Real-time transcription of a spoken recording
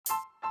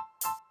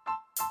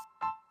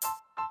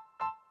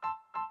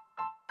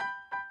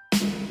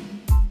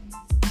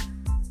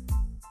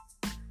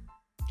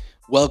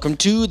Welcome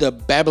to the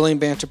Babbling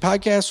Banter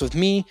podcast with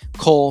me,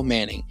 Cole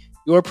Manning.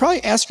 You are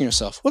probably asking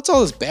yourself, what's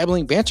all this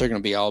babbling banter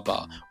going to be all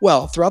about?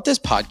 Well, throughout this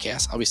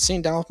podcast, I'll be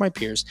sitting down with my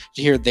peers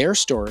to hear their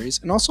stories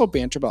and also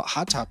banter about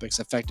hot topics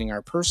affecting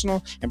our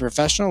personal and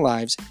professional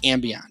lives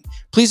and beyond.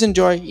 Please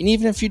enjoy, and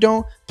even if you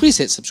don't, please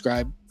hit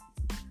subscribe.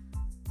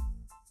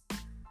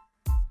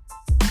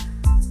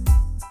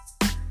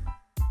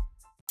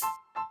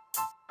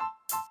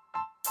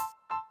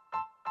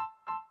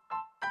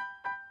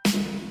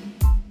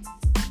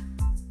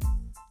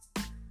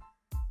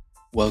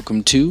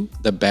 Welcome to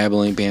the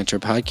Babbling Banter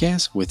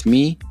podcast with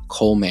me,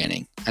 Cole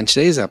Manning. On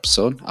today's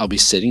episode, I'll be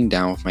sitting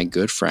down with my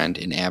good friend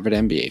and avid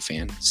NBA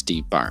fan,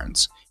 Steve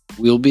Barnes.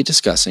 We'll be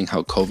discussing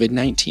how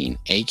COVID-19,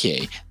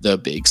 aka the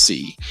Big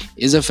C,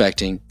 is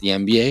affecting the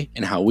NBA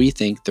and how we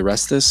think the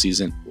rest of the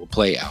season will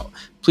play out.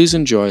 Please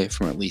enjoy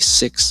from at least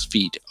 6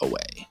 feet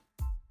away.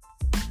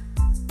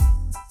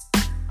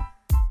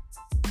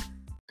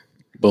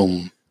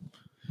 Boom.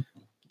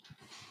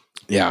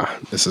 Yeah,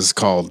 this is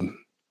called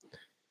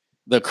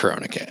The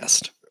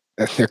CoronaCast.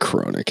 the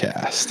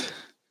CoronaCast,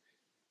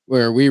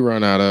 where we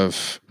run out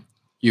of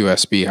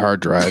USB hard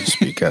drives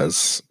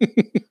because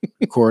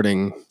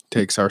recording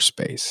takes our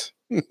space.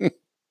 All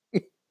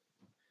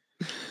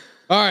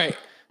right,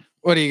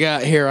 what do you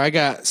got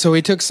here? So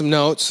we took some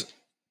notes.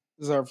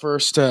 This is our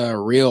first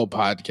real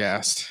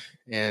podcast,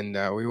 and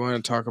we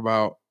want to talk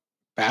about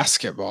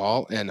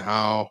basketball and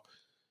how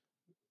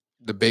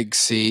the Big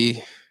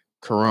C,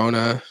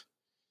 Corona,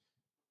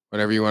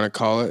 whatever you want to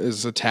call it,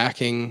 is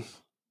attacking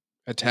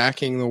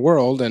the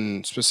world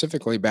and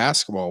specifically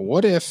basketball.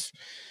 What if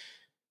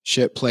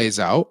shit plays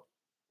out?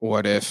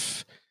 What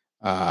if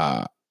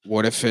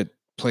it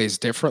plays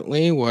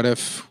differently? What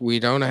if we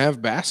don't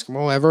have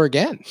basketball ever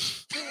again?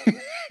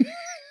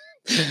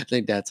 I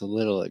think that's a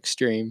little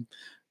extreme.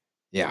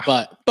 Yeah.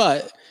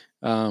 But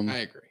I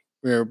agree.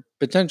 We're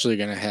potentially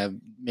going to have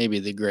maybe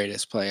the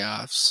greatest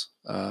playoffs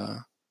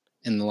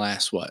in the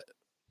last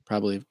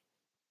probably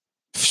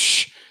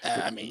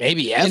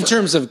Maybe ever. In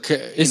terms of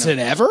Is it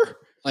ever?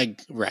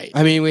 Like, right.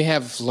 I mean, we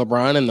have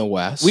LeBron in the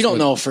West. We don't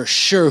know for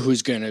sure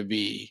who's going to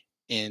be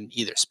in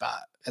either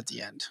spot at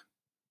the end.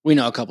 We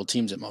know a couple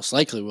teams that most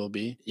likely will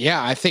be.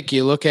 Yeah, I think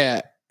you look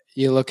at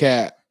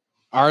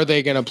are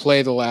they going to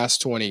play the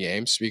last 20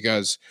 games?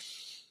 Because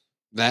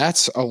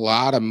that's a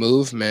lot of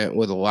movement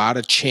with a lot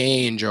of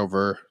change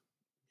over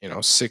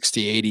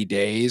 60, 80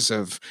 days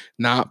of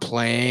not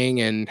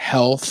playing and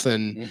health.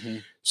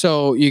 And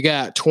so you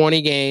got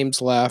 20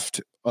 games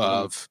left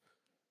of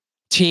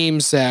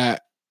teams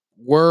that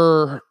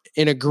were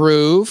in a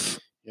groove.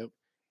 Yep.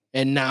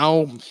 And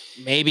now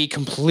maybe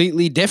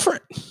completely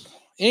different.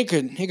 It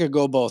could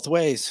go both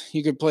ways.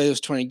 You could play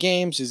those 20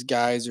 games. These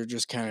guys are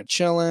just kind of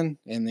chilling,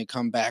 and they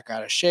come back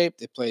out of shape.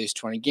 They play these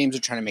 20 games. They're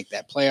trying to make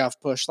that playoff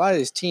push. A lot of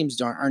these teams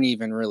aren't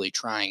even really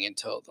trying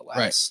until the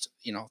last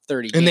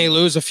 30 games. And they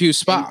lose a few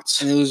spots.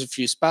 And they lose a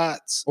few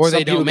spots. Or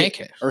they don't make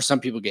it. Or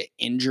some people get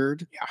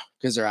injured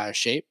because they're out of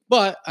shape.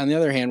 But on the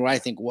other hand,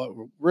 what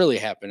really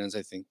happened is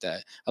I think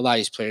that a lot of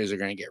these players are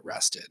going to get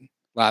rested.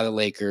 A lot of the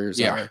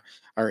Lakers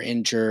are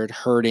injured,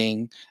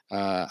 hurting.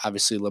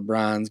 Obviously,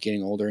 LeBron's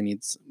getting older,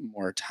 needs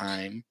more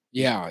time.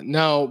 Yeah,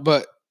 no,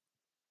 but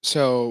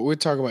so we'll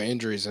talk about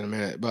injuries in a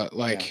minute. But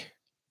like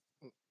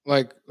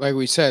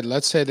we said,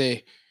 let's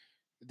say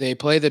they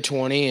play the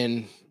 20,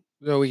 and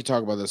we can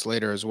talk about this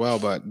later as well.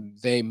 But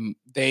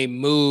they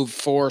move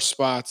 4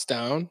 spots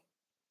down,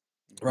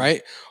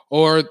 right?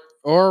 Or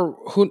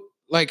who?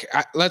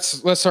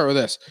 Let's start with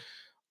this.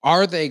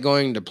 Are they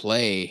going to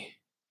play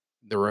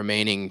the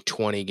remaining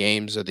 20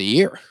 games of the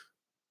year?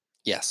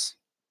 Yes.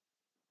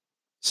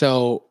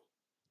 So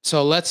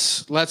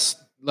let's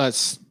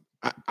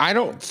I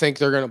don't think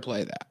they're going to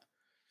play that.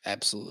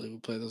 Absolutely. We'll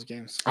play those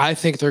games. I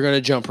think they're going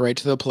to jump right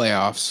to the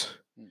playoffs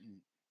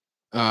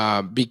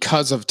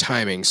because of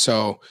timing.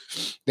 So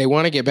they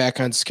want to get back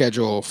on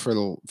schedule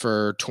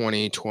for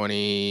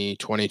 2020,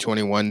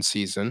 2021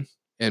 season,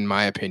 in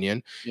my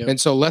opinion. Yep.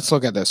 And so let's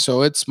look at this.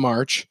 So it's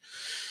March.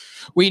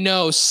 We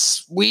know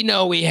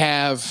we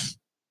have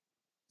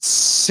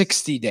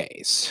 60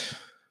 days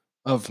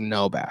of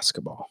no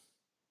basketball.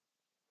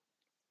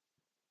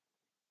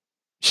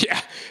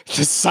 Yeah,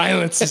 the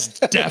silence is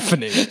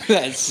deafening.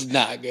 That's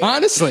not good.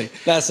 Honestly,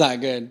 that's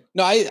not good.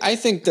 No, I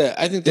think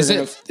is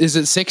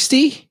it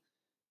 60?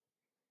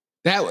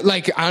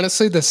 That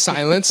honestly, the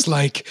silence,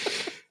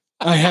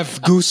 I have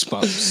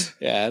goosebumps.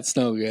 Yeah, it's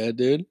no good,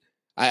 dude.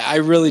 I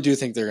really do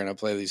think they're gonna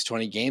play these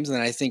 20 games, and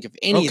I think if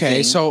anything.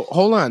 Okay, so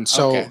hold on.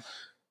 So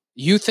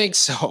you think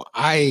so?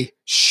 I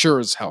sure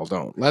as hell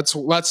don't.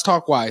 Let's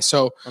talk why.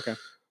 So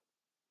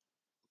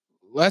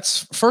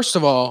let's first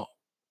of all.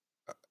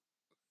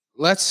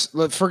 Let's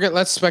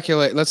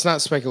speculate. Let's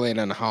not speculate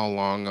on how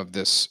long of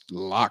this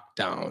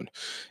lockdown,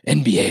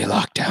 NBA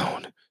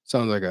lockdown.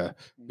 Sounds like a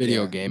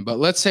video game, but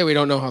let's say we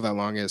don't know how that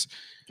long is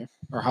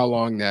or how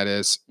long that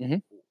is.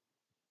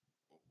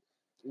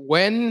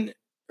 When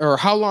or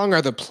how long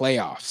are the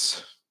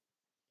playoffs?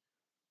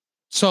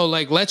 So,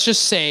 like, let's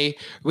just say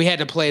we had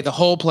to play the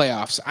whole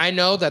playoffs. I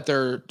know that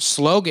their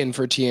slogan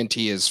for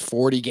TNT is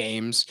 40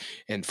 games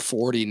and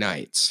 40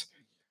 nights,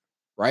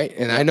 right?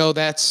 And I know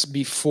that's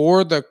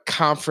before the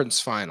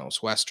conference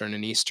finals, Western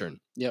and Eastern.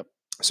 Yep.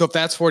 So if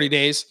that's 40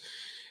 days,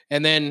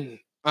 and then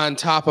on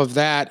top of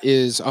that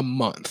is a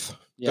month,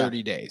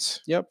 30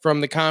 days. Yep.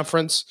 From the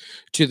conference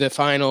to the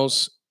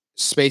finals,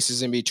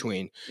 spaces in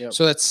between. Yep.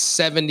 So that's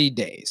 70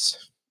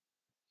 days.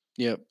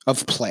 Yep.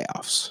 Of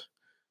playoffs.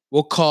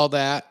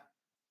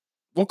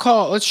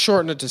 Let's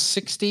shorten it to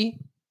 60,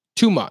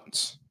 2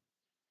 months.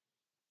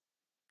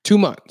 2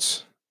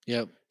 months.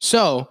 Yep.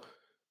 So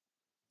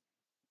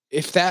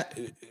if that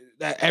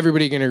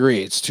everybody can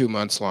agree it's 2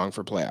 months long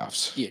for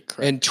playoffs. Yeah,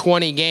 correct. And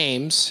 20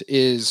 games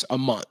is a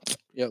month.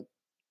 Yep.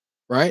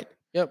 Right?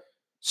 Yep.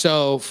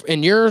 So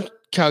in your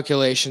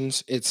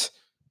calculations, it's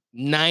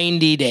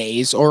 90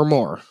 days or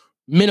more.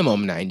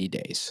 Minimum 90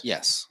 days.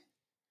 Yes.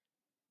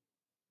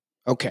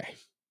 Okay.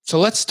 So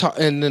let's talk,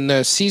 and then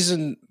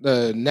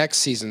the next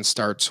season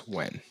starts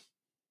when?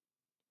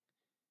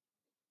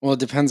 Well, it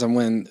depends on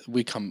when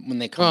they come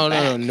back.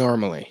 No,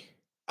 normally.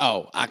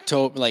 Oh,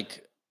 October,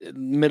 like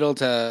middle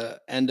to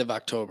end of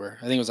October.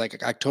 I think it was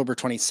like October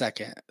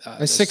 22nd.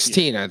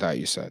 16, I thought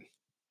you said.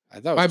 I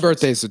thought my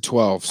birthday's the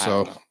 12th,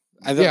 so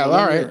yeah,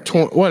 all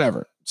right,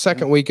 whatever.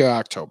 Second week of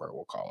October,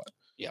 we'll call it.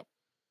 Yep.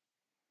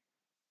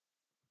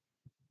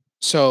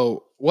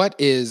 So what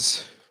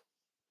is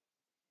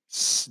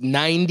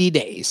 90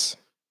 days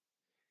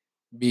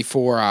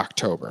before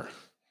October?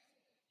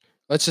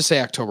 Let's just say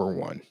October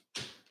 1.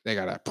 They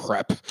got to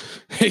prep.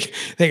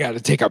 They got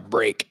to take a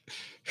break.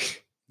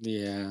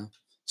 Yeah.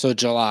 So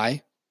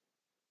July.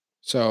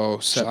 So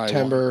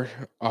September,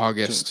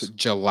 August,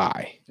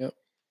 July. Yep.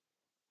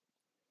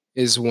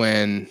 Is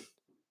when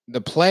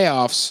the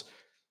playoffs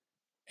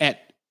at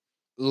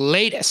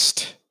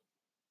latest,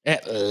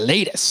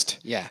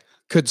 yeah,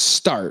 could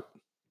start.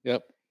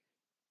 Yep.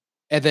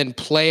 And then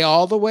play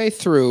all the way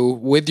through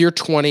with your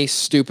 20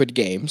 stupid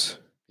games.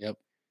 Yep.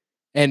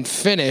 And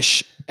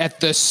finish at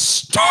the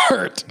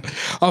start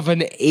of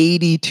an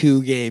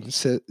 82 game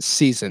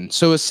season.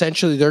 So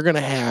essentially they're going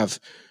to have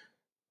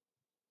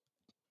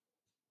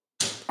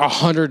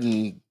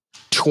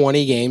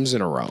 120 games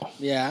in a row.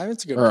 Yeah,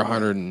 it's a good or point.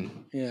 100.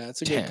 Yeah,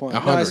 it's a good point.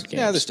 100 games.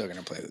 Yeah, they're still going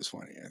to play this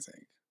 20, I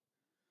think.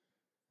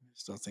 I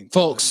still think.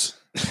 Folks,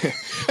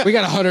 we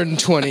got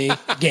 120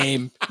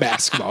 game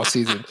basketball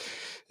season.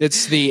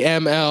 It's the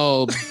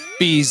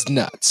MLB's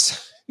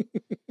nuts.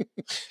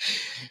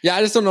 Yeah,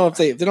 I just don't know if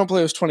they don't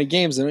play those 20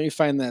 games, then don't you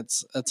find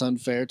that's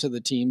unfair to the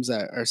teams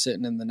that are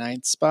sitting in the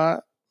 9th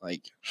spot,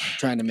 like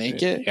trying to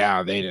make it?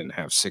 Yeah, they didn't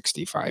have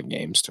 65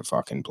 games to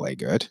fucking play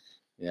good.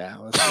 Yeah,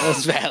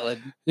 that's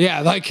valid.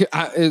 Yeah, like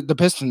the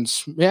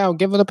Pistons. Yeah, I'll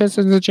give the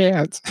Pistons a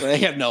chance. They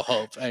have no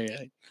hope.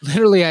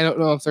 Literally, I don't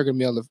know if they're going to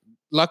be able to.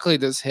 Luckily,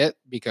 this hit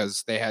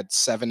because they had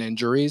 7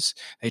 injuries.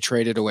 They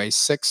traded away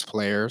 6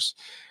 players.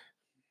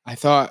 I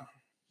thought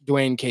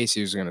Dwayne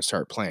Casey was going to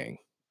start playing.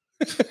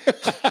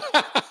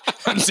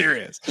 I'm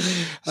serious.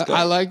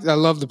 I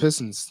love the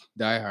Pistons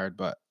die hard,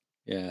 but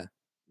yeah.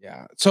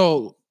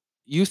 So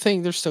you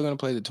think they're still going to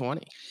play the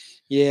 20?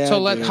 Yeah.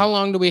 So how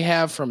long do we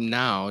have from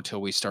now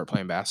till we start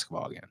playing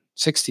basketball again?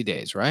 60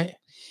 days, right?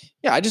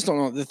 Yeah, I just don't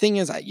know. The thing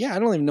is, I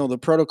don't even know the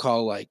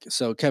protocol. Like,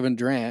 so Kevin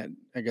Durant,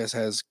 I guess,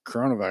 has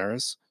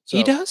coronavirus. So,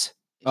 he does?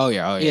 Oh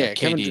yeah.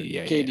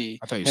 KD. KD.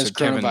 I thought you has said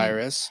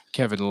coronavirus.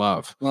 Kevin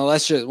Love. Well,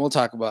 we'll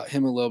talk about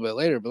him a little bit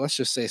later, but let's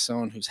just say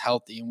someone who's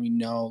healthy and we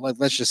know, like,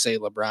 let's just say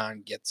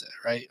LeBron gets it,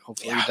 right?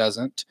 Hopefully he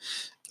doesn't.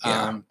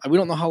 Yeah. We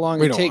don't know how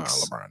long it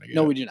takes. LeBron to get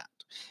no, it. we do not.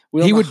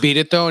 He would beat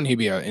it though, and he'd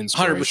be an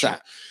inspiration. 100%.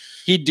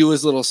 He'd do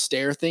his little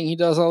stare thing he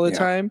does all the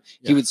time.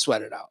 Yeah. He would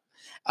sweat it out.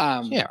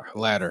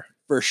 Ladder.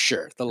 For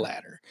sure, the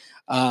ladder.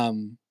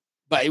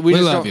 But we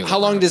love you. How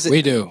long does it?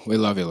 We do. We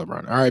love you,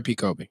 LeBron. R.I.P.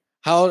 Kobe.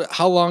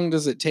 How long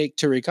does it take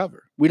to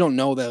recover? We don't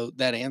know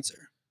that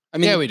answer. I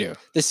mean, yeah, we do.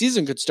 The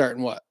season could start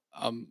in what,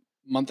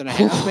 month and a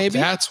half, maybe.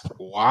 That's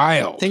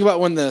wild. Think about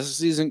when the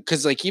season,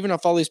 because like even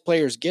if all these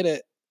players get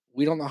it,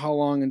 we don't know how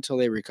long until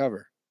they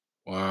recover.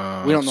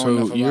 Wow. We don't know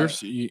enough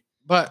about it.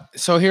 But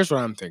so here's what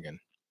I'm thinking.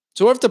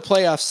 So what if the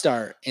playoffs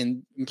start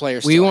and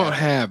players? We won't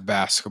have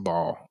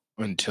basketball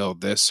until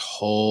this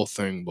whole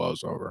thing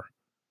blows over.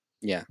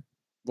 Yeah.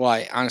 Well,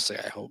 I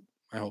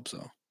hope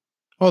so.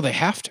 Well, they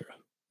have to.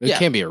 It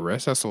can't be a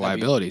risk. That's a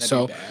liability.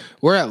 So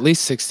we're at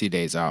least 60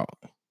 days out.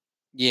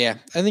 Yeah,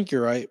 I think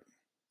you're right.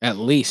 At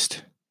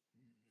least.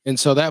 And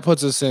so that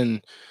puts us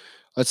in,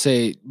 let's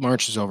say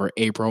March is over,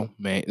 April,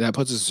 May. That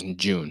puts us in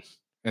June.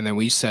 And then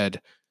we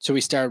said. So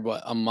we started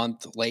a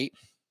month late?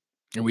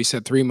 And we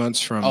said 3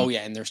 months from. Oh,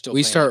 yeah. And they're still.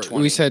 We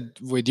said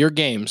with your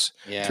games,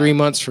 3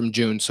 months from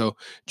June. So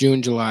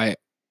June, July,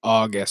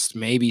 August,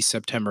 maybe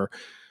September.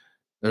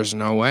 There's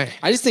no way.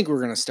 I just think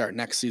we're going to start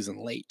next season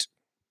late.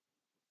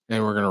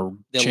 And we're going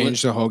to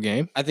change the whole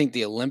game? I think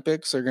the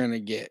Olympics are going to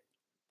get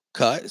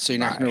cut. So you're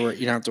not going to.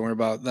 You don't have to worry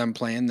about them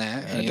playing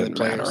that. It doesn't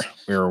matter.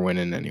 We were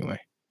winning anyway.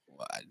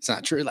 Well, it's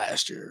not true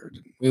last year.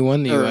 We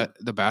won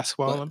the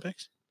basketball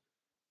Olympics?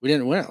 We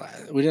didn't win it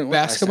last. We didn't win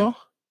basketball.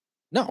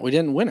 No, we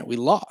didn't win it. We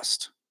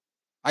lost.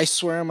 I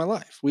swear on my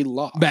life, we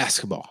lost.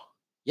 Basketball.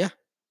 Yeah.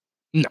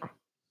 No.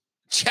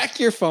 Check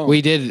your phone.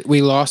 We did.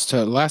 We lost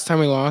to. Last time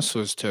we lost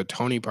was to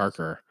Tony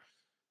Parker.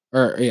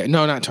 Or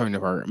no, not Tony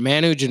Parker.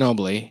 Manu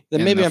Ginobili.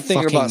 Then maybe I'm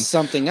thinking about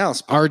something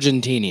else.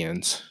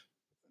 Argentinians.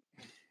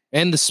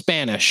 And the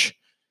Spanish.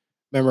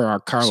 Remember our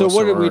Carlos. So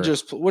what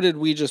did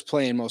we just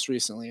play in most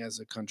recently as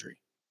a country?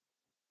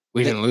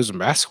 We didn't lose in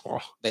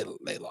basketball. They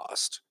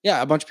lost.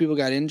 Yeah, a bunch of people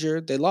got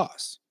injured. They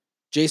lost.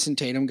 Jason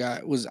Tatum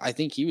I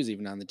think he was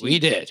even on the team. We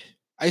did.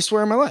 I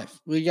swear on my life.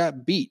 We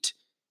got beat.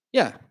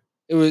 Yeah.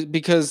 It was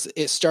because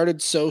it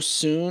started so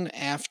soon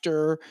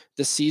after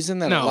the season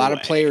that a lot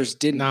of players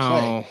didn't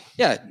play.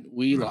 Yeah,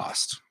 we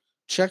lost.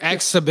 Check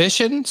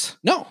exhibitions?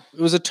 No,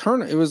 it was a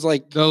tournament. It was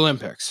like the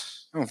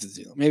Olympics. I don't know if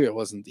it's maybe it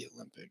wasn't the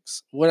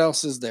Olympics. What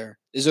else is there?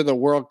 Is there the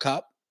World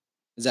Cup?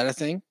 Is that a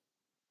thing?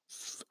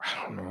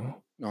 I don't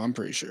know. No, I'm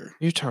pretty sure.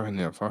 You're talking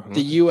that fucking.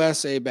 The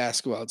USA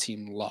basketball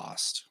team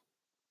lost,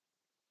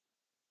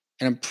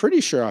 and I'm pretty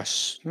sure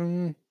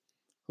who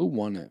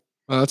won it.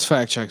 Well, let's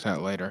fact check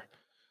that later.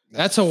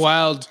 That's a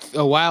wild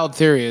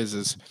theory.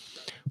 Is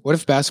what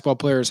if basketball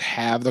players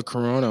have the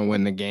corona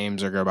when the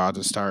games are about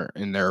to start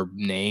and they're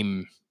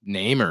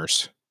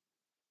gamers?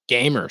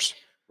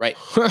 Right.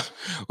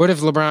 What if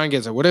LeBron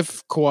gets it? What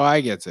if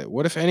Kawhi gets it?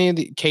 What if any of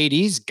the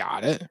KD's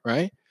got it?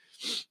 Right.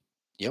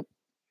 Yep.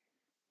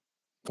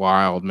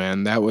 Wild,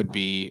 man. That would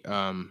be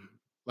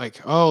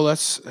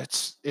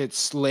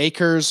it's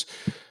Lakers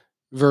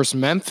versus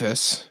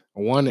Memphis,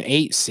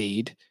 1-8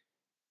 seed.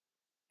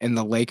 And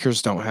the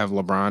Lakers don't have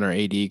LeBron or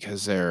AD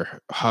because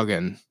they're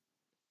hugging,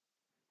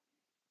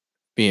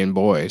 being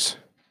boys.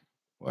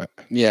 What?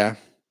 Yeah.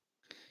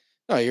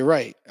 No, you're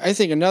right. I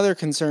think another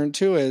concern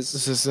too is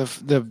this is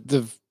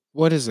the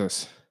what is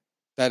this?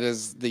 That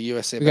is the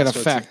USA. We got a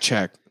fact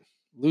check.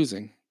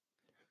 Losing.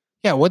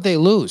 Yeah, what'd they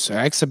lose? An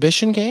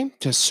exhibition game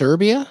to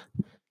Serbia?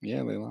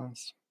 Yeah, they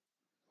lost.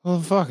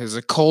 Well, fuck, is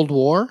it Cold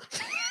War?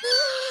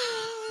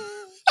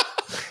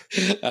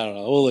 I don't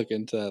know. We'll look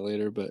into that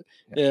later, but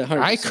yeah, 100%.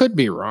 I could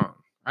be wrong.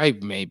 I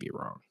may be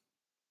wrong.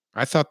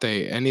 I thought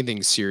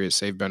anything serious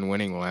they've been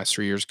winning the last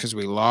 3 years because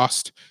we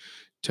lost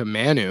to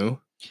Manu.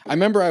 I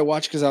remember I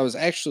watched because I was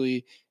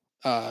actually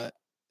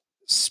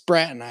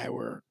Sprat and I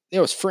were. It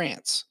was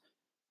France.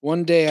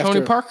 One day after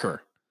Tony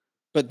Parker.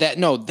 But that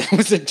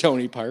wasn't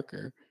Tony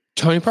Parker.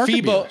 Tony Parker.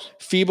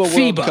 FIBA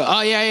World Cup.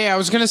 Oh yeah. I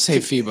was gonna say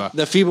FIBA.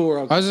 The FIBA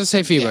World Cup. I was gonna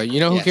say FIBA. Yeah. You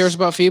know who cares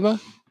about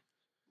FIBA?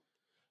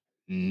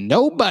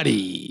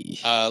 Nobody.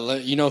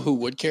 You know who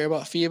would care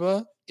about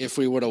FIBA if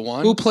we would have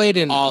won? Who played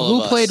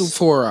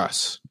for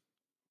us?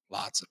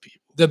 Lots of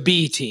people. The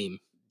B team.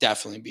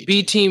 Definitely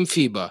B team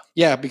FIBA.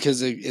 Yeah,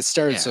 because it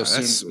started so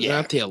soon.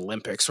 Not the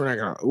Olympics. We're not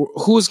gonna.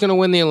 Who's gonna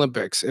win the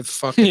Olympics? If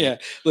fucking yeah.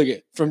 Look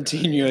at from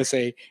Team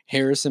USA,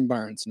 Harrison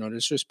Barnes. No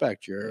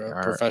disrespect, you're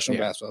a professional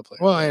basketball player.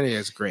 Well, and he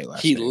has great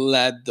last name. He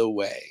led the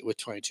way with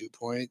 22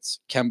 points.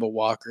 Kemba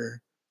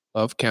Walker.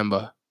 Love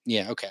Kemba.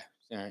 Yeah. Okay.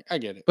 All right. I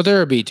get it. But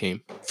they're a B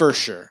team for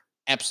sure.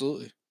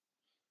 Absolutely.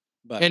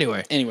 But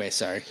anyway,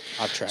 sorry.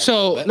 I'll try.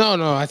 So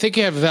no. I think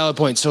you have a valid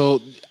point.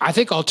 So I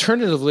think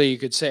alternatively, you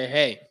could say,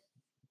 hey.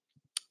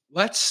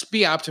 Let's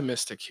be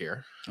optimistic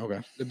here. Okay.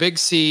 The big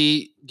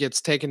C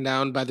gets taken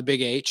down by the big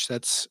H.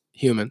 That's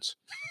humans.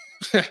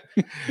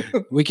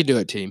 We could do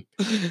it, team.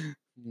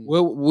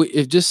 Well,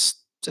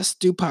 just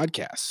do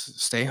podcasts.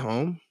 Stay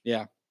home.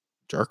 Yeah.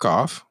 Jerk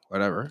off.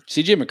 Whatever.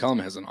 CJ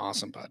McCollum has an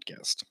awesome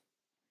podcast.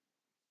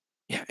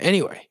 Yeah.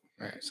 Anyway.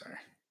 All right. Sorry.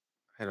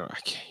 I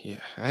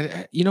can't.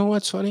 Yeah. You know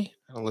what's funny?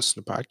 I don't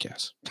listen to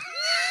podcasts.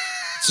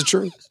 It's the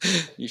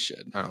truth. You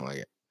should. I don't like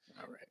it.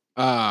 All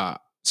right.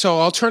 So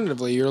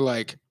alternatively, you're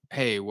like,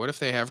 hey, what if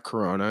they have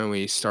corona and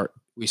we start,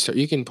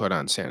 you can put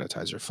on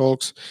sanitizer,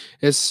 folks.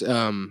 It's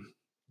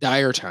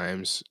dire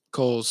times.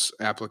 Cole's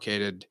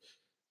applicated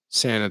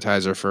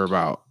sanitizer for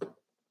about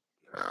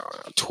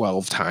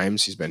 12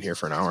 times. He's been here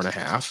for an hour and a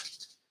half.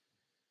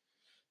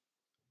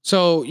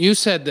 So you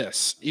said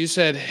this. You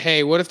said,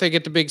 hey, what if they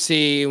get the big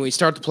C and we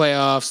start the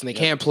playoffs and they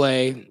can't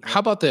play? How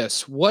about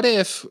this? What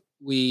if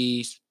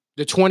the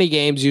 20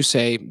 games you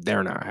say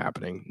they're not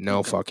happening?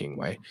 No fucking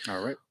way.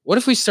 All right. What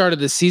if we started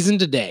the season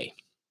today?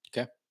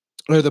 Okay.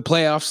 Or the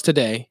playoffs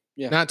today?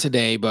 Yeah. Not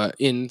today, but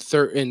in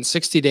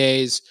 60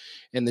 days,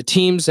 and the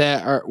teams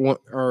that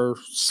are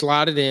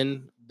slotted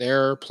in,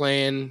 they're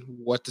playing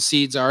what the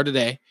seeds are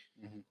today,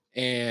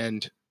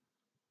 and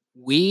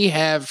we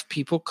have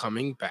people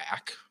coming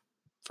back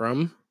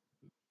from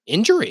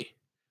injury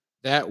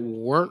that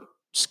weren't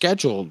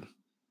scheduled.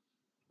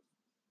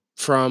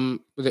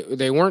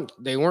 They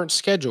weren't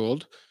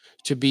scheduled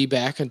to be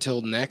back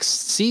until next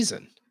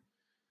season.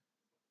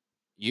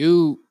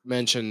 You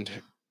mentioned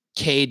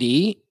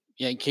KD.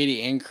 Yeah,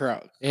 KD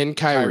and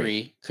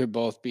Kyrie could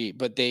both be,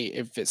 but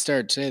if it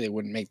started today, they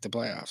wouldn't make the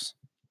playoffs.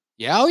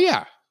 Yeah, oh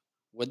yeah.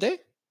 Would they?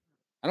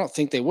 I don't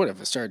think they would if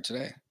it started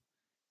today.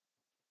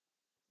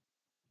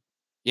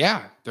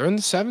 Yeah, they're in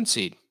the 7th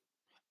seed.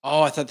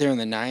 Oh, I thought they were in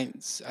the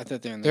 9th. I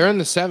thought they're in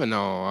the 7.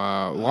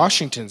 No,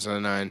 Washington's in the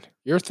 9.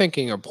 You're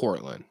thinking of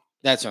Portland.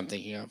 That's what I'm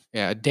thinking of.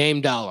 Yeah,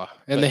 Dame Dalla.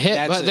 And But the hit,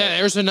 that's but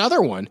there's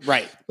another one.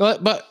 Right.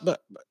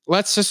 But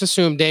let's just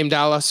assume Dame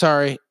Dalla,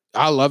 sorry.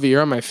 I love you.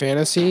 You're on my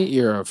fantasy.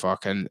 You're a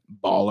fucking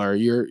baller.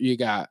 You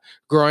got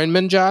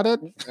Groinman jotted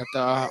at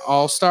the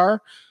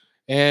All-Star,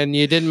 and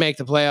you didn't make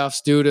the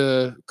playoffs due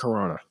to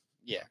Corona.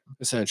 Yeah.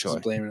 Essentially.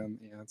 Just blame it on.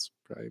 Yeah, that's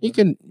probably. You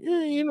can,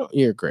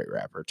 you're a great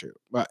rapper too.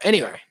 But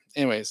anyway.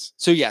 Anyways,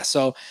 so yeah,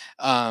 so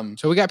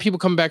we got people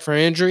coming back from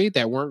injury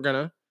that weren't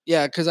gonna.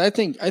 Yeah, because I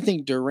think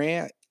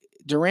Durant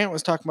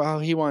was talking about how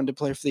he wanted to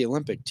play for the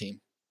Olympic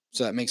team,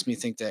 so that makes me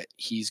think that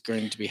he's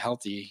going to be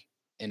healthy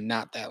and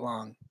not that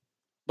long.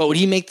 But would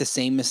he make the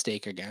same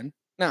mistake again?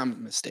 Not a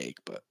mistake,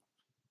 but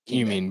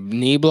you mean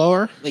knee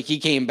blower? Like he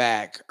came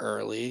back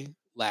early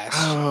last.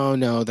 Oh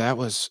no, that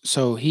was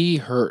so he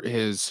hurt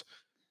his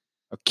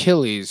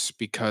Achilles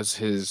because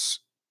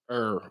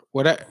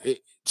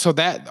so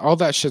that all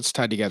that shit's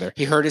tied together.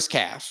 He hurt his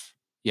calf.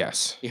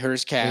 Yes. He hurt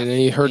his calf. And then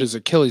he hurt his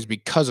Achilles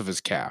because of his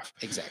calf.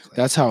 Exactly.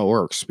 That's how it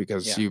works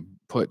because you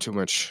put too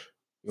much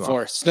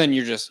force. Then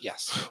you're just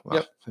Well,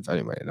 yep. If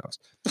anybody knows.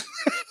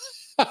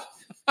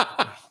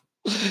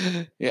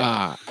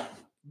 Yeah.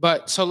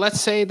 But so let's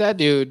say that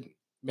dude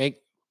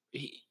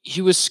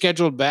he was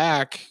scheduled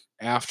back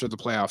after the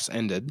playoffs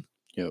ended.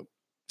 Yep.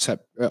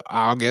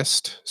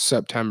 August,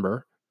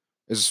 September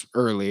is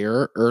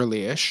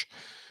early-ish.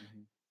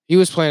 Mm-hmm. He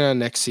was playing on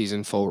next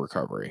season full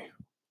recovery.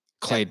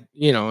 Clay,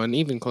 and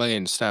even Clay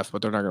and Steph,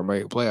 but they're not going to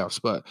make the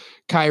playoffs. But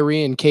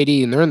Kyrie and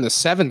KD, and they're in the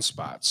 7th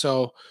spot.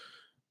 So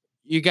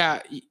you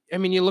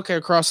look at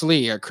across the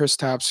league, you got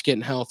Kristaps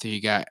getting healthy.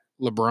 You got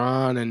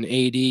LeBron and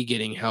AD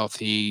getting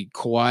healthy.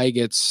 Kawhi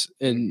gets,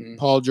 and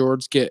Paul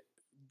George get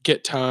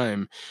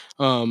time.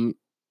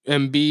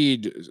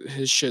 Embiid,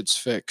 his shit's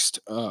fixed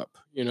up,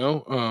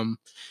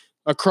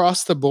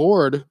 across the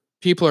board,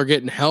 people are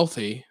getting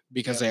healthy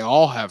because they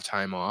all have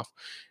time off.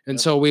 And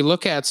so let's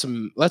look at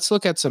some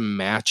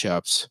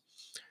matchups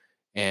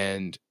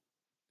and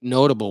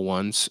notable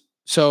ones.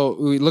 So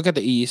we look at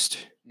the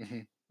East,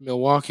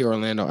 Milwaukee,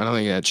 Orlando. I don't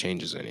think that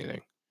changes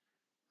anything.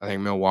 I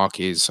think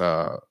Milwaukee's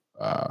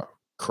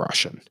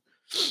crushing.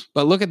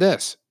 But look at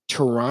this,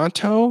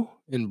 Toronto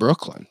and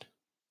Brooklyn.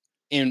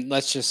 And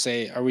let's just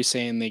say, are we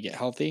saying they get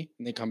healthy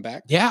and they come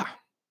back? Yeah.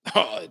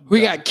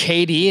 We got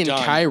KD and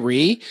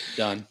Kyrie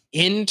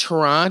in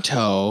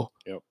Toronto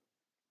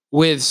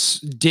with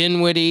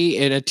Dinwiddie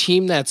and a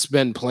team that's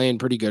been playing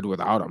pretty good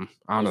without them.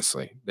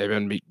 Honestly,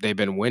 they've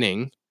been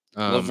winning.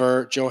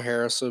 LeVert, Joe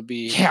Harris will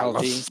be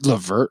healthy.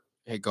 LeVert,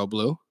 hey, go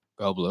blue.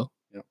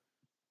 Yep.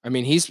 I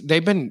mean,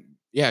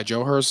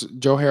 Joe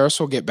Harris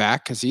will get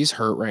back because he's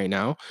hurt right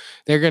now.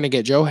 They're going to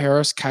get Joe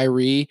Harris,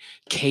 Kyrie,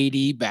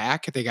 KD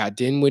back. They got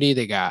Dinwiddie.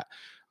 They got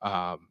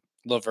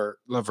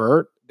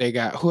LeVert. They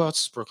got, who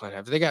else does Brooklyn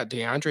have? They got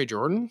DeAndre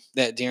Jordan.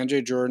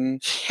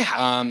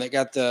 Yeah. They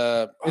got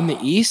in the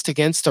East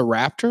against the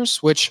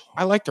Raptors, which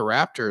I like the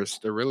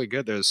Raptors. They're really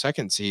good. They're the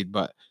 2nd seed,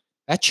 but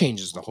that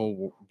changes the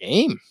whole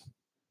game.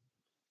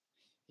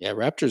 Yeah,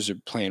 Raptors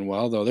are playing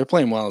well, though. They're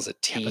playing well as a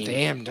team. Yeah,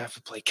 but they have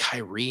to play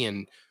Kyrie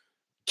and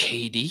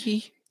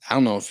KD. I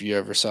don't know if you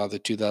ever saw the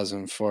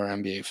 2004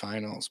 NBA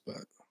Finals,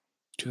 but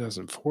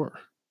 2004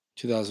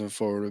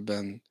 would have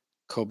been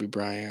Kobe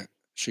Bryant,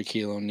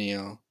 Shaquille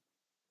O'Neal.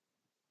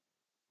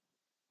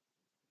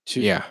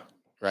 Yeah.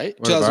 Right?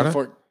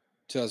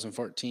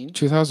 2014.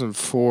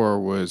 2004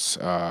 was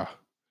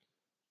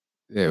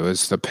it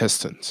was the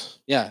Pistons.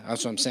 Yeah,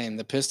 that's what I'm saying.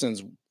 The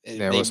Pistons.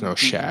 There was no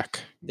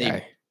Shaq.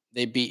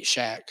 They beat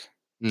Shaq.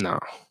 No.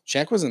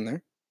 Shaq was in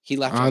there. He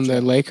left on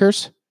the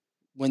Lakers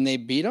when they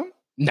beat him.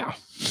 No.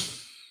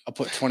 I'll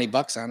put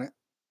 $20 on it.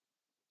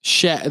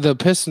 The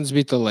Pistons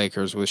beat the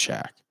Lakers with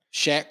Shaq.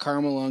 Shaq,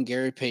 Carmelo, and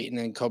Gary Payton,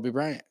 and Kobe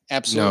Bryant.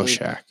 Absolutely.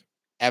 No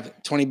Shaq.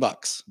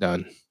 $20.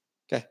 Done.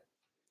 Okay.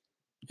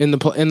 In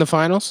the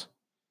finals?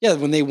 Yeah,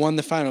 when they won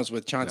the finals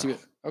with Chauncey. No.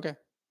 Okay.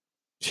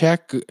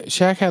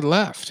 Shaq had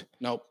left.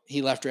 Nope.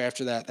 He left right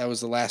after that. That was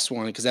the last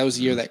one because that was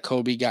the year that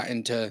Kobe got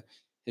into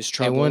his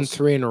troubles. They won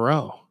 3 in a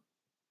row.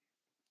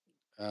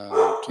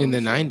 In the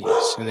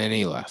 90s, and then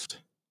he left.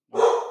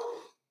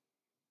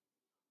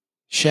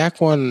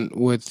 Shaq won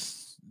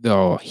with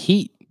the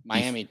Heat.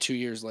 Miami 2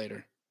 years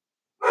later.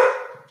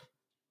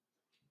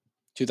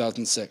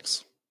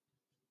 2006.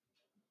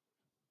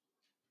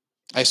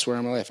 I swear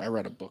on my life, I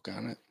read a book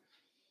on it.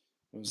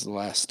 It was the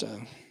last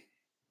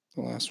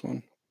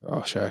one.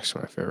 Oh, Shaq's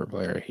my favorite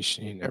player.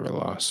 He never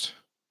lost.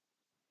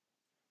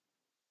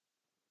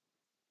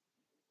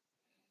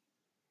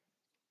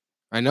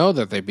 I know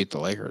that they beat the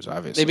Lakers,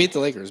 obviously. They beat the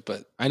Lakers,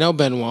 but I know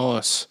Ben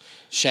Wallace.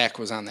 Shaq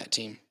was on that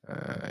team.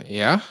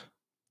 Yeah?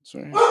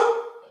 Sorry.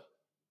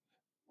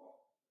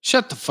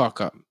 Shut the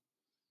fuck up.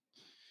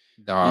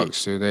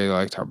 Dogs, dude, they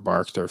like to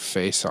bark their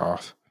face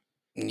off.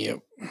 Yep.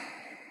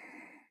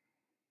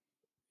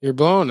 You're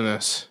blowing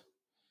this.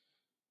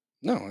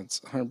 No, it's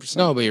 100%.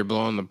 No, but you're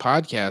blowing the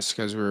podcast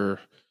because we're...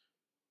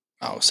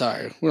 Oh,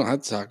 sorry. We don't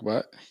have to talk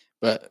about it.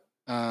 But,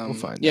 we'll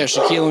find out.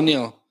 Shaquille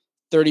O'Neal,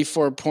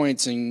 34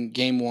 points in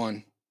game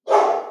 1.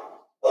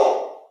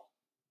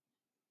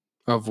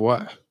 Of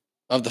what?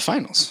 Of the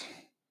finals.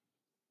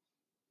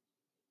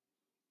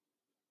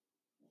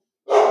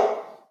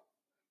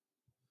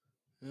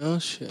 Oh,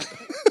 shit.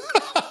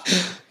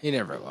 He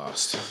never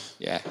lost.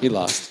 Yeah, he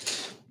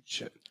lost.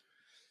 Shit.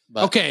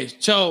 But Okay,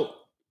 so,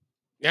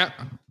 yeah.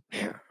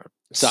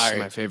 This Sorry. is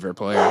my favorite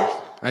player.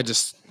 I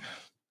didn't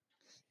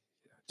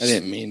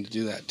mean to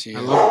do that to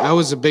you. I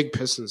was a big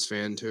Pistons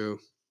fan, too.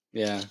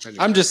 Yeah.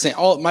 I'm just saying,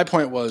 my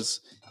point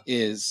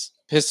is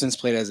Pistons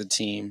played as a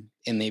team,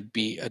 and they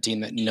beat a team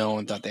that no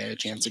one thought they had a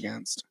chance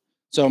against.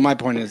 So my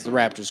point is the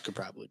Raptors could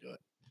probably do it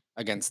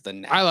against the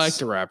Nets. I like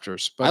the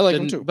Raptors. But I like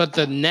them too. But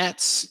the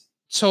Nets,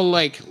 so,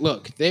 like,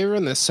 look, they were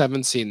in the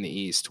 7th seed in the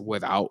East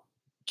without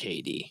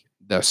KD,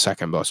 the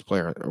second best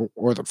player,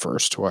 or the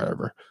first,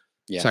 whatever.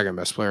 Yeah. Second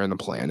best player on the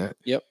planet.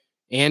 Yep.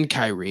 And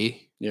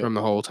Kyrie from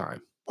the whole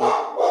time.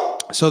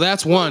 So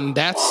that's one.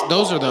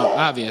 Those are the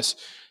obvious.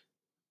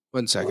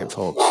 1 second,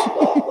 folks.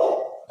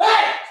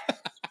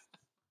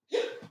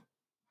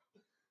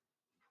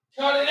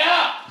 Cut it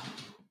out.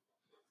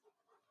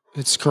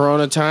 It's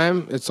Corona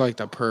time. It's like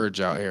the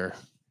purge out here.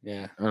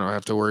 Yeah. I don't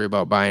have to worry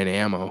about buying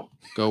ammo.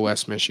 Go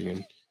West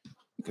Michigan.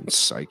 Fucking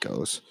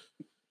psychos.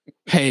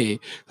 Hey,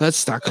 let's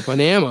stock up on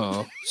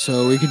ammo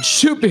so we can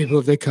shoot people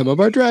if they come up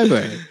our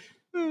driveway.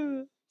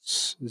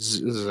 This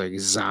is like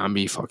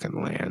zombie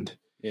fucking land.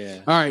 Yeah.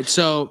 All right,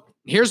 so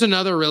here's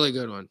another really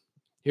good one.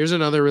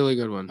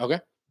 Okay.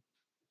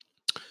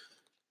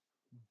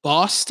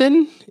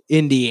 Boston,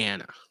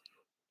 Indiana.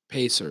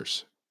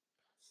 Pacers.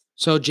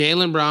 So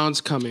Jaylen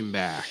Brown's coming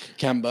back.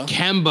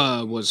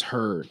 Kemba was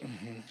hurt.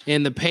 Mm-hmm.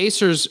 And the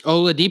Pacers,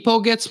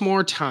 Oladipo gets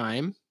more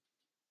time,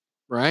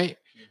 right?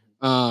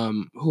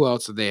 Who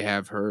else did they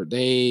have hurt?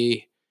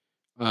 They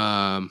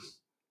let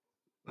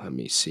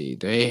me see.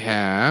 They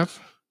have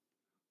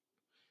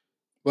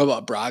What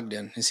about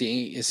Brogdon? Is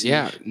he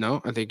Yeah,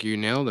 no, I think you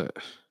nailed it.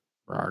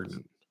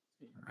 Brogdon.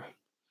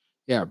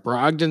 Yeah,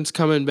 Brogdon's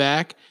coming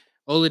back.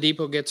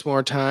 Oladipo gets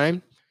more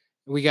time.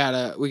 We got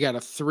a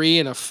 3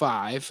 and a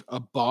 5. A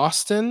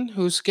Boston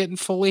who's getting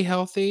fully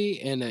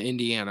healthy, and a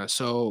Indiana.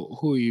 So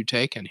who are you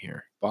taking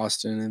here?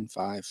 Boston in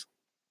 5.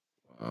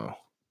 Oh,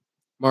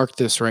 mark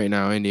this right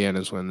now.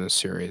 Indiana's win this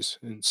series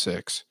in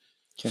 6.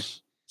 Okay.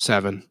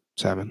 7.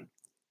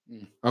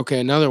 Okay,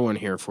 another one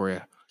here for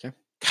you. Okay.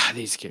 God,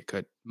 these get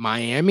good.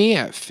 Miami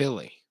at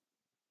Philly.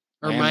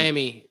 Or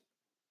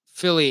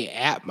Philly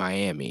at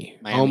Miami.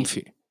 Home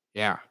field.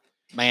 Yeah.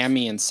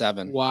 Miami in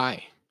 7.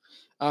 Why?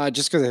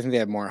 Just because I think they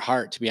have more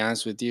heart, to be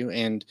honest with you.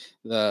 And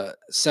the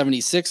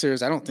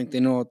 76ers, I don't think they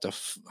know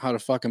how to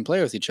fucking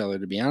play with each other,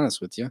 to be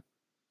honest with you.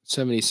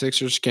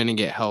 76ers going to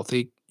get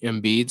healthy.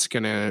 Embiid's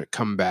going to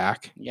come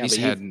back. Yeah, he's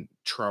had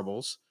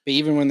troubles. But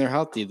even when they're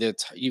healthy,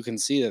 you can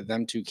see that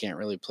them two can't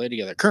really play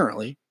together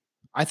currently.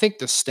 I think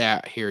the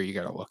stat here you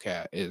got to look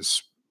at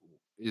is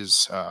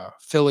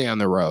Philly on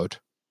the road.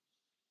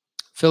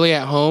 Philly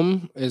at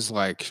home is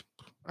like,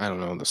 I don't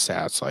know the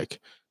stats, like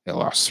they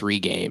lost 3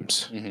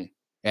 games. Mm-hmm.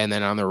 And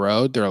then on the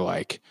road, they're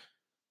like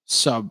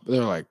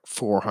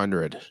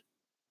 400.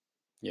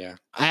 Yeah.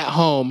 At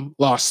home,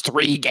 lost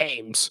 3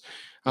 games.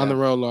 On the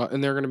road,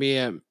 and they're going to be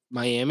at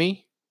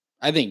Miami.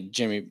 I think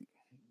Jimmy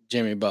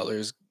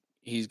Butler's,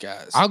 he's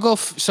got. I'll go.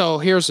 So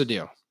here's the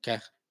deal. Okay.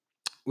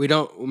 We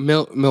don't.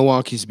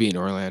 Milwaukee's beating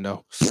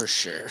Orlando for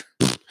sure.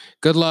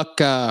 Good luck,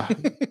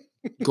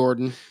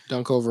 Gordon.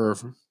 Dunk over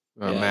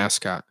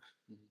mascot.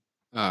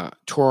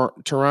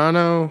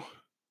 Toronto,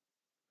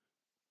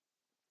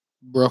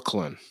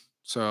 Brooklyn.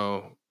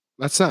 So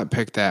let's not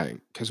pick that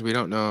because we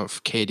don't know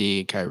if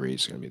KD, Kyrie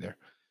is going to be there.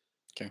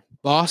 Okay.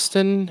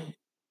 Boston,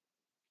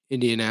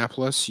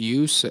 Indianapolis,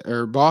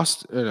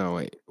 Boston. No,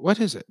 wait.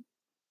 What is it?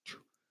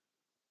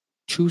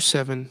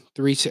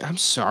 2-7-3-6. I'm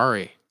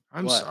sorry.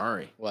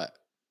 Sorry. What?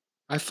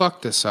 I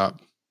fucked this up.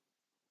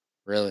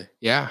 Really?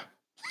 Yeah.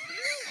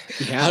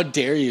 Yeah. How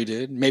dare you,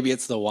 dude? Maybe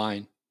it's the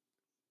wine.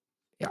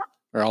 Yeah.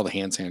 Or all the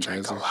hand sanitizer.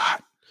 Drank a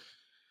lot.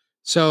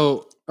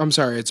 So I'm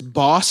sorry. It's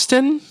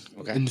Boston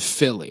and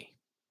Philly.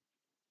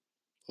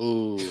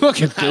 Ooh.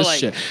 Look at this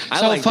shit.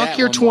 So fuck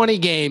your 20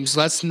 games.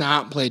 Let's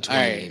not play 20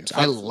 games.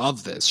 I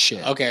love this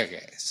shit.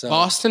 Okay. So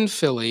Boston,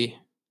 Philly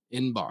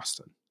in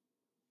Boston.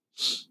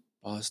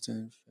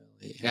 Boston,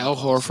 Philly. Al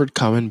Horford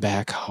coming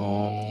back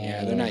home.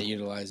 Yeah, they're not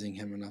utilizing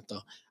him enough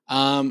though.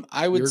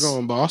 You're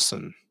going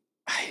Boston.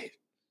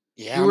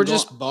 You were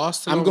just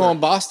Boston. I'm going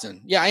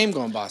Boston. Yeah, I am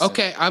going Boston.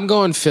 Okay, I'm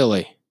going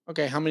Philly.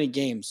 Okay, how many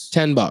games?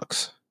 $10.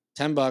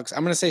 $10.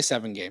 I'm gonna say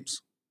 7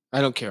 games.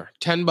 I don't care.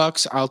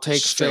 $10. I'll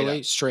take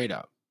Philly straight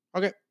up.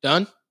 Okay.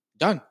 Done.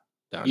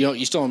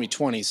 You still owe me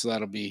 20, so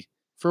that'll be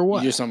for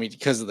what? You just owe me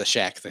because of the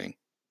Shaq thing.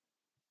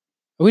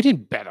 We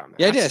didn't bet on that.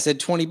 Yeah, I did. I said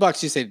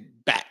 $20. You said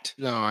bet.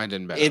 No, I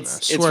didn't bet.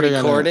 It's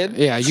recorded.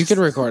 Yeah, you can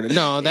record it.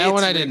 No, that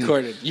one I didn't.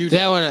 Recorded.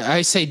 That one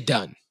I say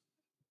done.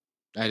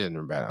 I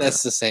didn't bet on that.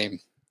 That's the same.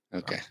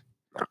 Okay.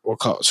 We'll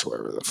call it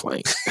swerve of the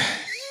flank.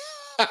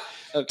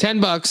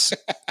 $10.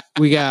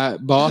 We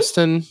got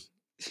Boston,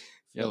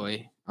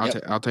 Philly.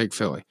 I'll take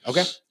Philly.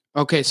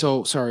 Okay.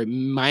 So sorry,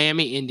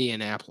 Miami,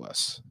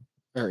 Indianapolis,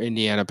 or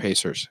Indiana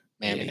Pacers.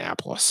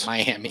 Indianapolis.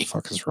 Miami. What the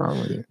fuck is wrong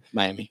with you?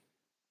 Miami.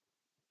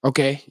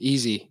 Okay,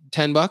 easy.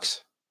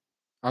 $10.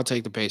 I'll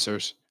take the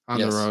Pacers on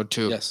the road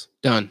too. Yes.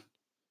 Done.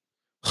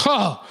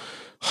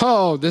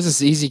 This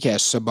is easy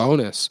cash.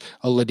 Sabonis,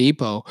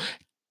 Oladipo.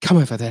 Come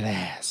on for that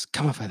ass.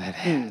 Come on for that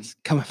ass.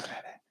 Come on for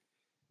that ass.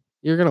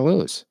 You're going to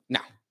lose. No.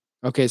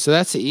 Okay, so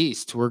that's the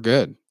East. We're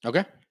good.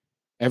 Okay.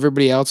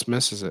 Everybody else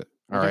misses it.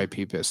 Okay.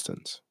 R.I.P.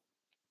 Pistons.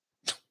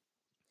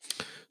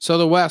 So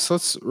the West,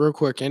 let's real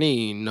quick,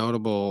 any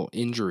notable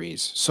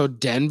injuries? So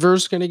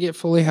Denver's going to get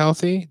fully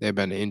healthy. They've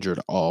been injured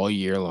all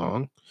year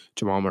long.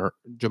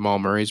 Jamal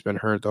Murray's been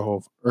hurt the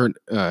whole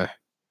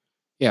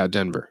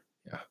Denver.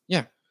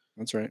 Yeah,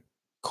 that's right.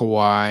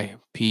 Kawhi,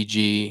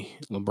 PG,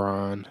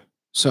 LeBron.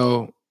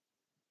 So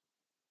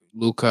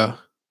Luka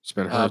has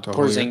been hurt the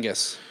whole year.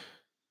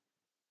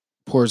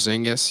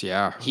 Porzingis,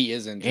 yeah. He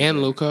is injured.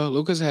 And Luka.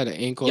 Luka's had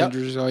ankle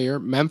injuries all year.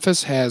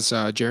 Memphis has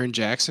Jaren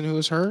Jackson, who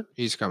was hurt.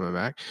 He's coming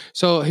back.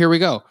 So here we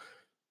go.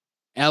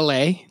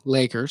 L.A.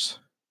 Lakers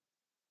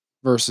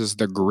versus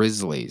the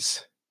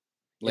Grizzlies.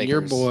 And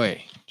your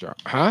boy.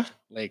 Huh?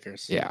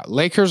 Lakers. Yeah.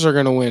 Lakers are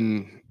going to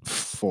win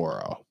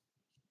 4-0.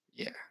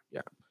 Yeah.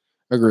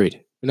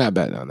 Agreed. We're not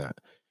betting on that.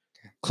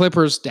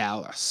 Clippers,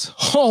 Dallas.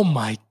 Oh,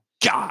 my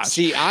gosh.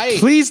 See,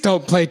 Please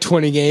don't play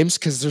 20 games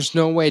because there's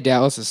no way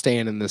Dallas is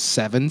staying in the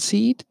 7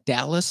 seed.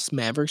 Dallas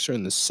Mavericks are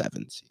in the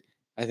 7 seed.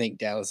 I think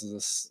Dallas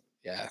is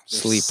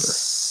sleeper.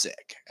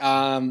 Sick.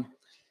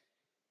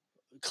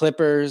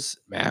 Clippers,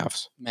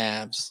 Mavs.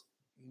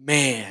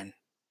 Man,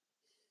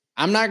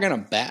 I'm not gonna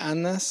bet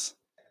on this.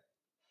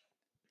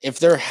 If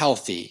they're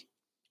healthy,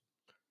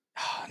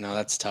 no,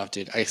 that's tough,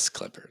 dude. Ice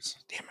Clippers.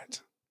 Damn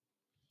it.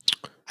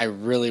 I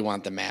really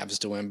want the Mavs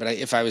to win, but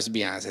if I was to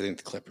be honest, I think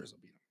the Clippers will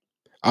beat them.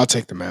 I'll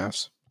take the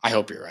Mavs. I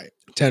hope you're right.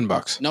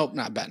 $10. Nope,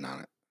 not betting on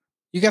it.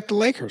 You got the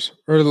Lakers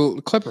or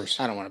the Clippers.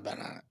 I don't want to bet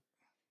on it.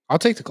 I'll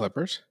take the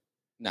Clippers.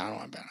 No, I don't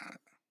want to bet on it.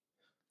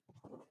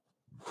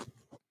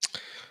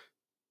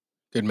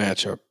 Good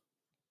matchup.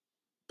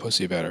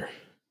 Pussy better.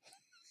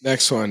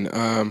 Next one.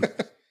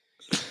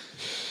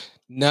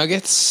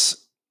 Nuggets,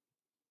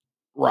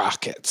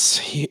 Rockets.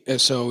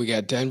 So we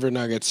got Denver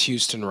Nuggets,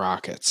 Houston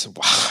Rockets.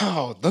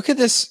 Wow, look at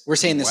this. We're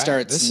saying this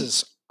starts. This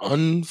is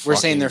unfucking. We're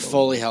saying they're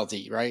fully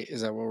healthy, right?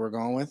 Is that what we're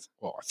going with?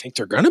 Well, I think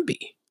they're gonna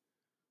be.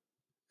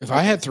 If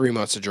I had 3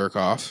 months to jerk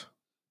off,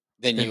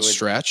 then you would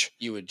stretch.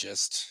 You would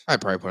just.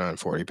 I'd probably put on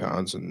 40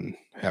 pounds and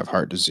have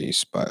heart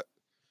disease, but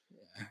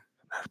I'm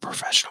not a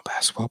professional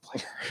basketball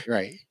player.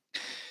 Right.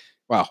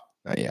 Well,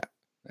 not yet.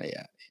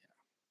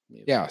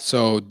 Yeah.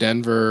 So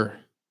Denver.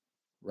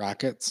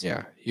 Rockets.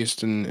 Yeah,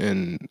 Houston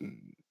and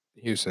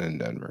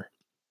Denver.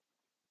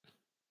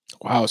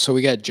 Wow, so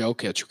we got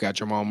Jokic. We got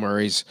Jamal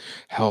Murray's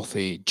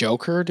healthy.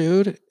 Joker,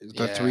 dude,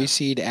 the 3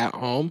 seed at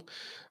home.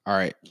 All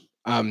right,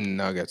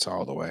 Nuggets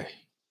all the way.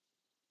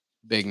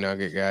 Big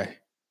Nugget guy.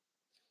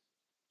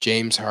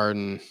 James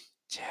Harden,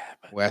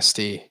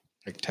 Westy,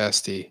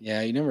 McTesty.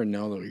 Yeah, you never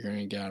know what you're going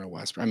to get out of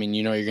Westbrook. I mean,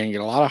 you're going to get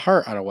a lot of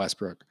heart out of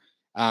Westbrook.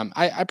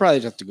 I probably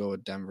just have to go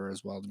with Denver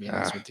as well, to be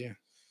honest with you.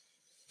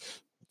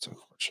 That's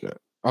unfortunate.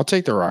 I'll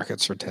take the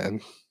Rockets for 10.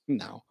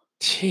 No.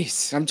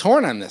 Jeez. I'm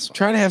torn on this one.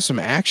 Try to have some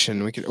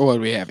action. We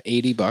have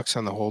 $80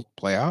 on the whole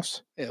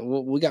playoffs? Yeah,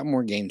 well, we got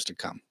more games to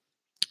come.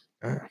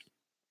 All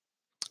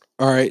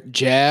right,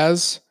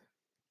 Jazz.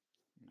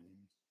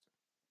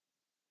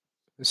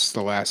 This is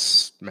the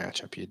last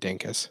matchup, you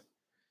dinkus.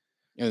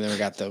 And then we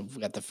got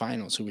the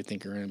finals. Who we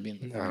think are going to be in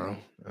the final?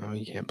 No,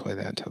 you can't play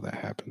that until that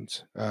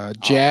happens.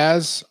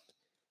 Jazz.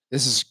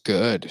 This is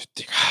good.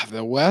 God,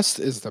 the West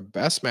is the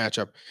best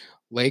matchup.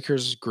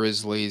 Lakers,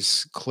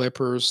 Grizzlies,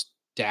 Clippers,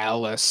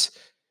 Dallas,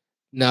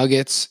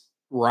 Nuggets,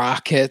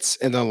 Rockets,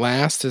 and the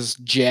last is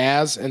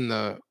Jazz and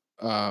the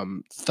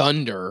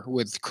Thunder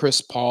with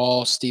Chris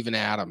Paul, Steven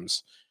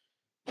Adams.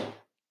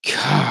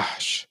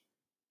 Gosh.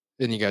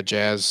 Then you got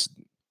Jazz,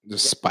 the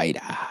Spider.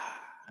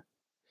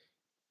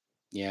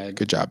 Yeah.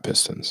 Good job,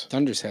 Pistons.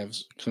 Thunders have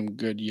some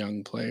good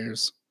young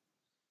players.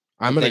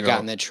 They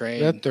got in the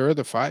trade. They're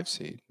the 5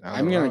 seed.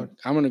 I'm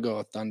gonna go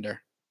with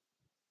Thunder.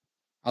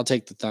 I'll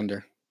take the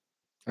Thunder.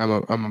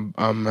 I'm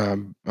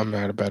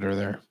not a better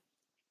there.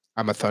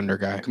 I'm a Thunder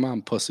guy. Come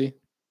on, pussy.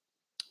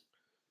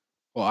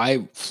 Well,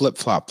 I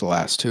flip-flopped the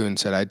last 2 and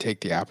said I'd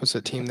take the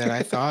opposite team that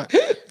I thought.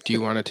 Do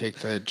you want to take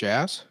the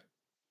Jazz?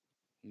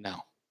 No.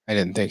 I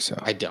didn't think so.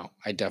 I don't.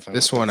 I definitely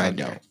This one I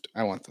don't.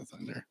 I want the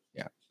Thunder.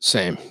 Yeah.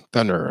 Same.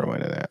 Thunder are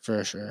winning that.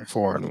 For sure.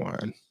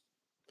 4-1.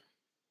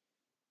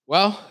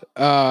 Well,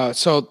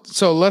 so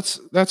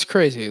that's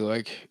crazy.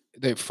 Like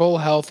they're full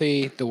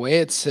healthy, the way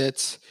it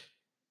sits.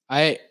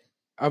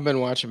 I've been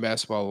watching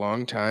basketball a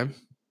long time,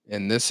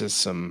 and this is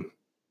some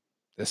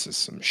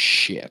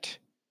shit.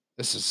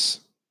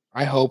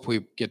 I hope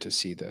we get to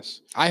see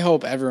this. I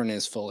hope everyone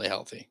is fully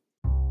healthy.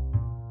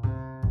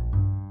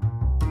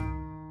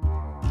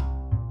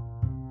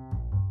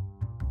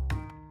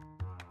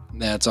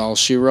 That's all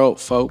she wrote,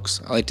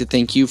 folks. I'd like to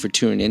thank you for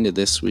tuning into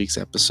this week's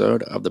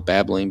episode of the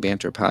Babbling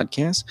Banter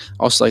podcast. I'd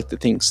also like to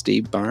thank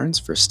Steve Barnes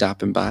for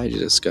stopping by to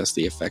discuss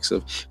the effects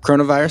of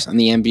coronavirus on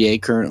the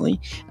NBA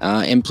currently.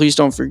 And please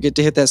don't forget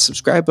to hit that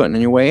subscribe button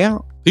on your way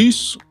out.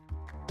 Peace.